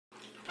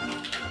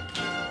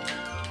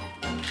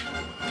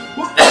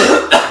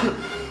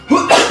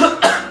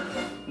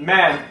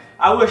Man,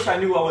 I wish I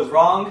knew what was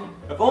wrong.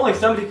 If only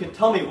somebody could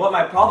tell me what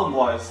my problem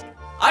was.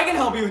 I can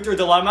help you with your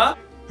dilemma.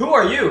 Who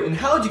are you, and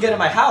how did you get in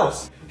my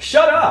house?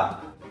 Shut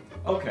up!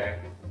 Okay.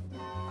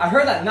 I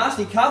heard that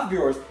nasty cough of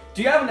yours.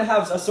 Do you happen to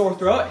have a sore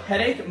throat,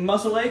 headache,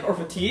 muscle ache, or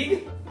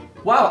fatigue?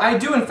 Wow, I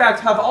do in fact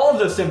have all of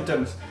those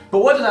symptoms. But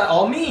what does that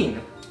all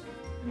mean?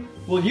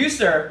 Well, you,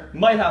 sir,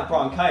 might have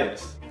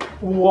bronchitis.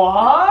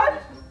 What?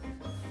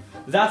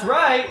 That's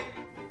right!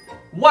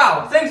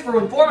 Wow, thanks for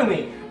informing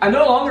me. I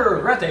no longer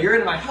regret that you're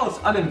in my house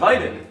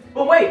uninvited.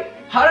 But wait,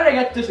 how did I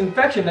get this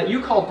infection that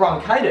you call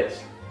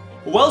bronchitis?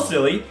 Well,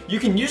 silly, you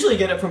can usually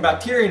get it from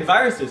bacteria and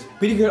viruses,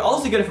 but you can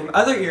also get it from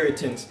other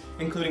irritants,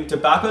 including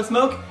tobacco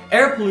smoke,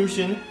 air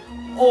pollution,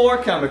 or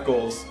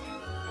chemicals.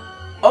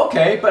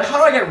 Okay, but how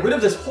do I get rid of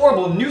this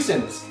horrible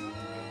nuisance?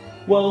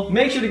 Well,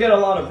 make sure to get a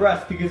lot of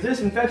rest, because this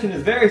infection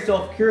is very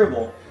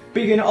self-curable,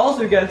 but you can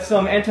also get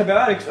some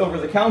antibiotics over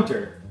the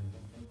counter.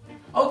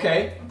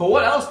 Okay, but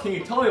what else can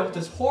you tell me about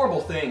this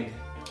horrible thing?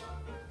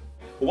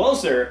 Well,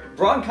 sir,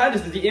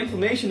 bronchitis is the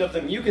inflammation of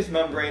the mucous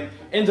membrane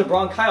in the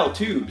bronchial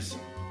tubes.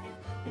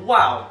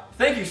 Wow,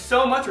 thank you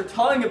so much for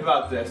telling me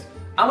about this.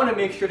 I'm gonna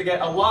make sure to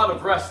get a lot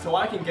of rest so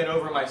I can get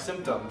over my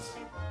symptoms.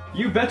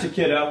 You betcha,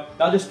 kiddo.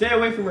 Now just stay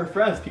away from your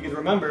friends because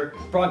remember,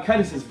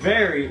 bronchitis is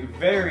very,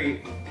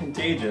 very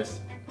contagious.